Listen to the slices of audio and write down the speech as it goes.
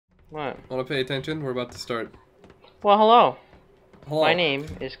What? Want to pay attention? We're about to start. Well, hello. Hello. My name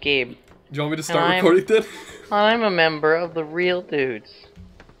is Gabe. Do you want me to start I'm- recording then? I'm a member of the Real Dudes.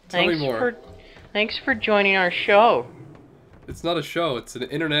 Tell me more. Thanks for joining our show. It's not a show. It's an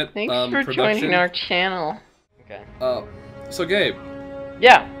internet Thanks for production. joining our channel. Okay. So Gabe,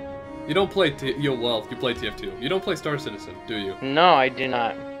 Yeah. you don't play you play TF2. You don't play Star Citizen, do you? No, I do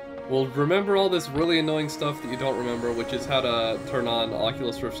not. Well, remember all this really annoying stuff that you don't remember, which is how to turn on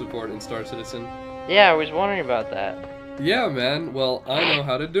Oculus Rift support in Star Citizen? Yeah, I was wondering about that. Yeah, man. Well, I know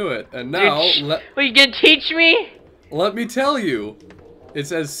how to do it. And now, Well, you gonna teach me? let me tell you.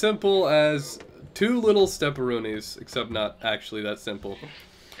 It's as simple as two little stepperoonies, except not actually that simple.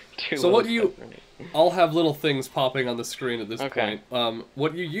 I'll have little things popping on the screen at this point.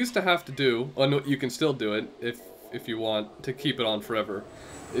 What you used to have to do, and you can still do it if you want to keep it on forever,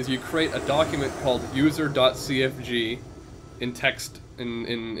 is you create a document called user.cfg in text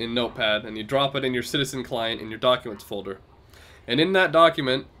in Notepad, and you drop it in your Citizen client in your Documents folder. And in that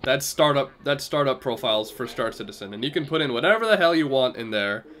document, that's startup profiles for Star Citizen, and you can put in whatever the hell you want in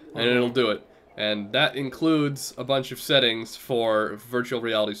there, and it'll do it. And that includes a bunch of settings for virtual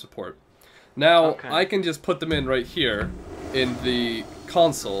reality support. Now, I can just put them in right here in the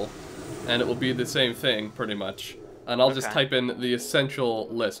console, and it will be the same thing, pretty much. And I'll just type in the essential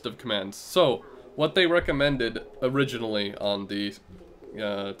list of commands. So, what they recommended originally on the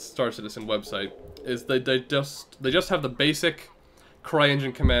Star Citizen website is they just have the basic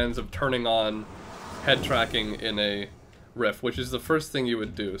Cryengine commands of turning on head tracking in a Rift, which is the first thing you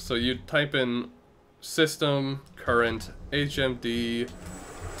would do. So you type in system current HMD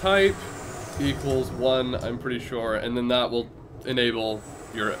type equals 1, I'm pretty sure, and then that will enable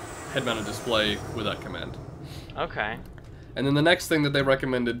your head-mounted display with that command. Okay. And then the next thing that they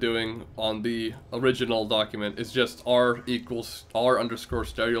recommended doing on the original document is just R underscore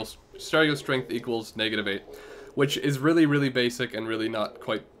stereo strength equals -8, which is really, really basic and really not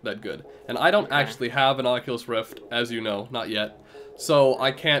quite that good. And I don't actually have an Oculus Rift, as you know, not yet. So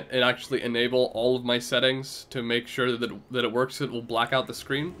I can't actually enable all of my settings to make sure that it works. It will black out the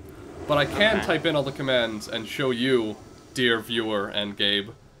screen. But I can type in all the commands and show you, dear viewer and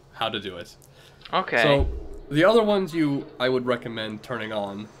Gabe, how to do it. Okay. So the other ones I would recommend turning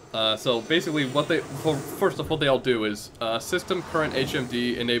on. So basically, first of all, they all do is system current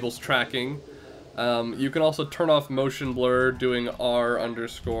HMD enables tracking. You can also turn off motion blur doing R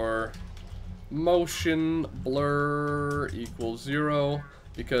underscore motion blur equals 0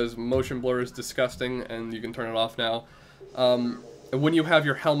 because motion blur is disgusting and you can turn it off now. When you have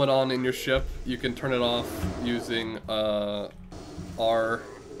your helmet on in your ship, you can turn it off using R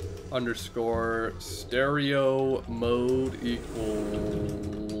underscore stereo mode equals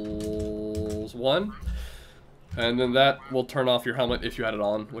 1, and then that will turn off your helmet if you had it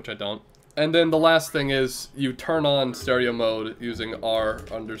on, which I don't. And then the last thing is you turn on stereo mode using R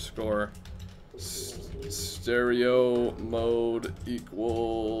underscore stereo mode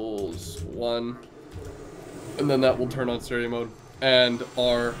equals 1, and then that will turn on stereo mode, and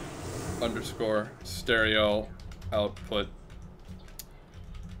R underscore stereo output.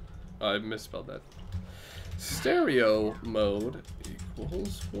 I misspelled that. Stereo mode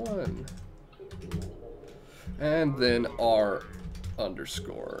equals 1. And then R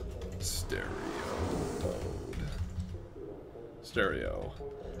underscore stereo mode. Stereo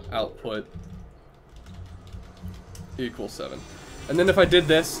output equals 7. And then if I did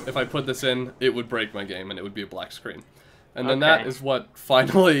this, if I put this in, it would break my game and it would be a black screen. And then that is what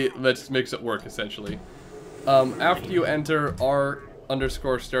finally makes it work, essentially. After you enter R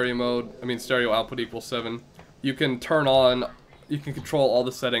underscore stereo output equals 7, you can control all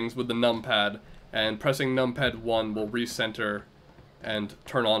the settings with the numpad, and pressing numpad 1 will recenter and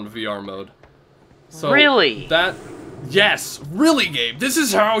turn on VR mode. So really? Yes, really, Gabe. This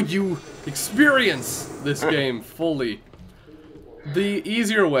is how you experience this game fully. The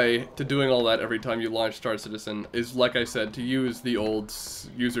easier way to doing all that every time you launch Star Citizen is, like I said, to use the old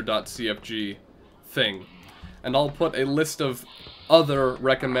user.cfg thing. And I'll put a list of other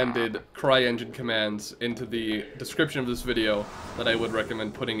recommended Cryengine commands into the description of this video that I would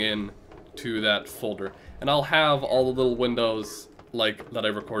recommend putting in to that folder. And I'll have all the little windows that I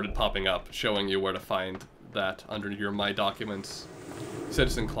recorded popping up, showing you where to find that under your My Documents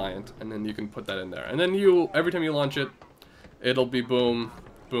Citizen client, and then you can put that in there. And then every time you launch it, it'll be boom,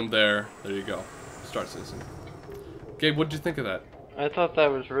 boom there you go. Star Citizen. Gabe, what did you think of that? I thought that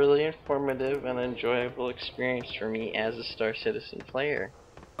was really informative and enjoyable experience for me as a Star Citizen player.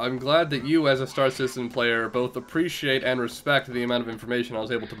 I'm glad that you, as a Star Citizen player, both appreciate and respect the amount of information I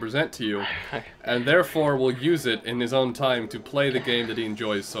was able to present to you, and therefore will use it in his own time to play the game that he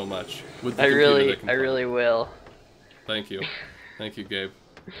enjoys so much. With the I computer really will. Thank you. Thank you, Gabe.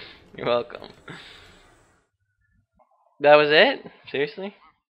 You're welcome. That was it? Seriously?